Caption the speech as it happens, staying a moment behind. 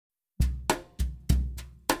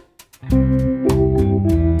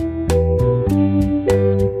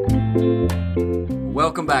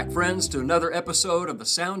Welcome back, friends, to another episode of the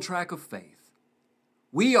Soundtrack of Faith.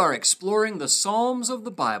 We are exploring the Psalms of the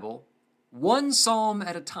Bible, one psalm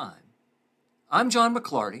at a time. I'm John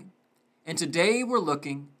McClarty, and today we're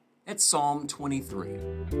looking at Psalm 23.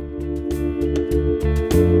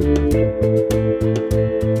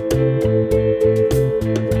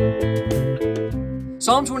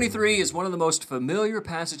 Psalm 23 is one of the most familiar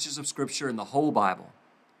passages of Scripture in the whole Bible.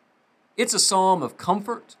 It's a psalm of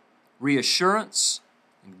comfort, reassurance,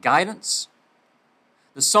 and guidance.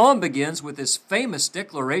 The psalm begins with this famous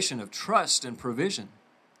declaration of trust and provision.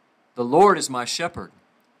 The Lord is my shepherd,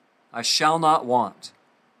 I shall not want.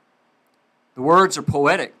 The words are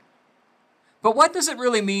poetic. But what does it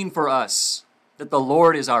really mean for us that the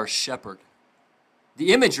Lord is our shepherd?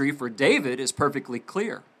 The imagery for David is perfectly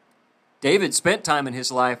clear. David spent time in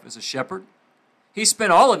his life as a shepherd. He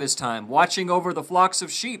spent all of his time watching over the flocks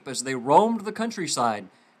of sheep as they roamed the countryside,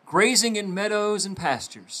 grazing in meadows and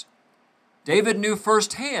pastures. David knew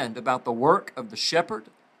firsthand about the work of the shepherd,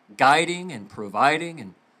 guiding and providing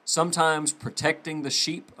and sometimes protecting the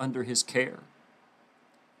sheep under his care.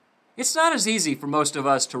 It's not as easy for most of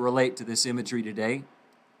us to relate to this imagery today,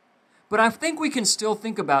 but I think we can still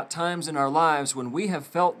think about times in our lives when we have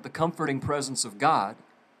felt the comforting presence of God,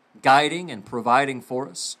 guiding and providing for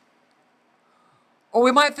us. Or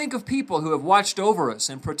we might think of people who have watched over us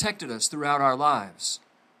and protected us throughout our lives.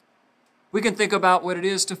 We can think about what it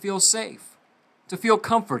is to feel safe, to feel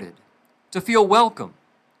comforted, to feel welcome,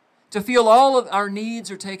 to feel all of our needs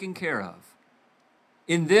are taken care of.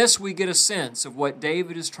 In this, we get a sense of what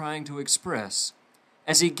David is trying to express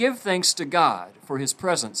as he gives thanks to God for his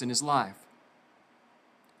presence in his life.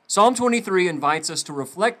 Psalm 23 invites us to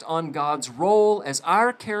reflect on God's role as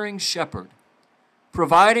our caring shepherd,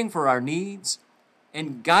 providing for our needs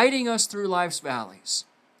and guiding us through life's valleys.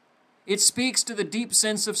 It speaks to the deep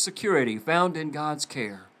sense of security found in God's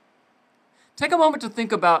care. Take a moment to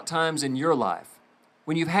think about times in your life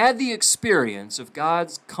when you've had the experience of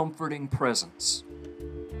God's comforting presence.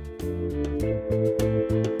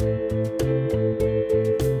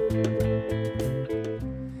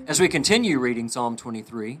 As we continue reading Psalm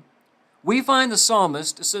 23, we find the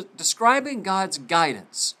psalmist describing God's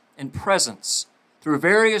guidance and presence through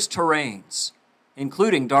various terrains,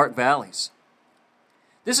 including dark valleys.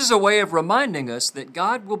 This is a way of reminding us that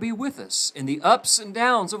God will be with us in the ups and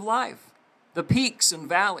downs of life, the peaks and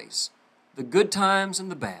valleys, the good times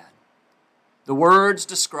and the bad. The words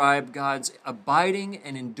describe God's abiding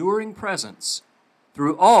and enduring presence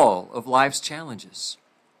through all of life's challenges.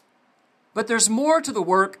 But there's more to the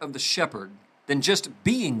work of the shepherd than just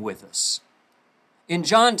being with us. In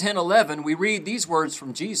John 10:11, we read these words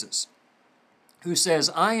from Jesus, who says,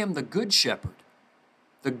 I am the good shepherd.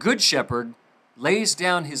 The good shepherd lays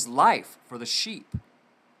down his life for the sheep.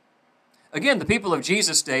 Again, the people of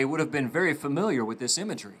Jesus' day would have been very familiar with this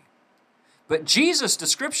imagery. But Jesus'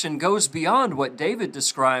 description goes beyond what David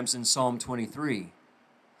describes in Psalm 23.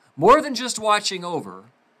 More than just watching over,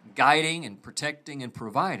 guiding and protecting and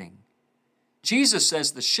providing, Jesus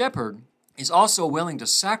says the shepherd is also willing to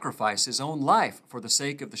sacrifice his own life for the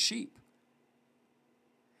sake of the sheep.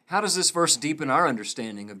 How does this verse deepen our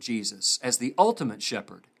understanding of Jesus as the ultimate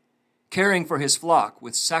shepherd, caring for his flock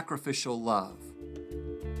with sacrificial love?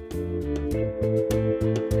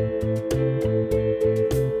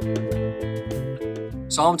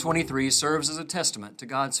 Psalm 23 serves as a testament to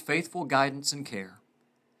God's faithful guidance and care,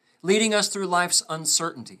 leading us through life's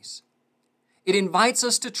uncertainties. It invites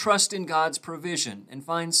us to trust in God's provision and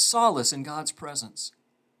find solace in God's presence.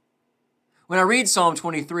 When I read Psalm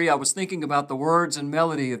 23, I was thinking about the words and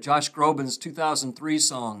melody of Josh Groban's 2003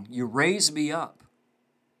 song, You Raise Me Up.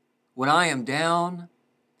 When I am down,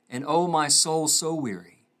 and oh, my soul so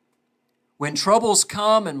weary. When troubles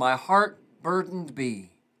come and my heart burdened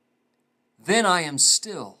be, then I am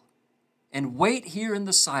still and wait here in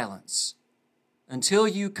the silence until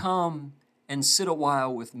you come and sit a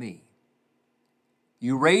while with me.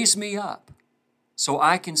 You raise me up so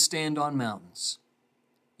I can stand on mountains.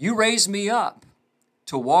 You raise me up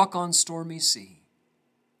to walk on stormy sea.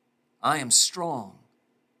 I am strong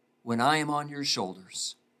when I am on your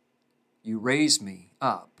shoulders. You raise me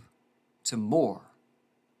up to more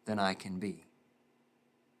than I can be.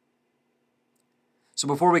 So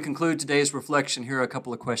before we conclude today's reflection, here are a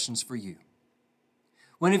couple of questions for you.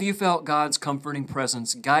 When have you felt God's comforting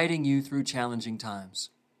presence guiding you through challenging times?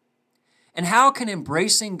 And how can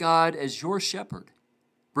embracing God as your shepherd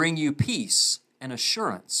bring you peace and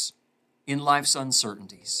assurance in life's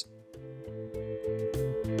uncertainties?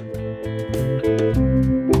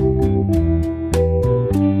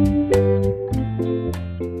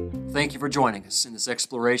 joining us in this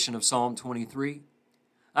exploration of Psalm 23.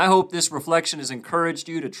 I hope this reflection has encouraged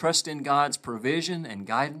you to trust in God's provision and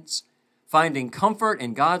guidance, finding comfort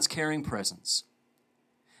in God's caring presence.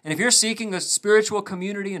 And if you're seeking a spiritual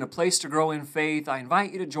community and a place to grow in faith, I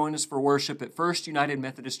invite you to join us for worship at First United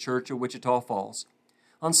Methodist Church of Wichita Falls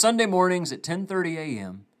on Sunday mornings at 10:30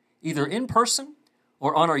 a.m., either in person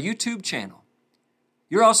or on our YouTube channel.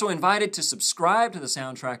 You're also invited to subscribe to the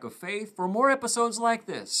Soundtrack of Faith for more episodes like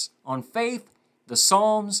this on faith, the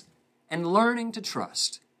Psalms, and learning to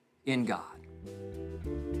trust in God.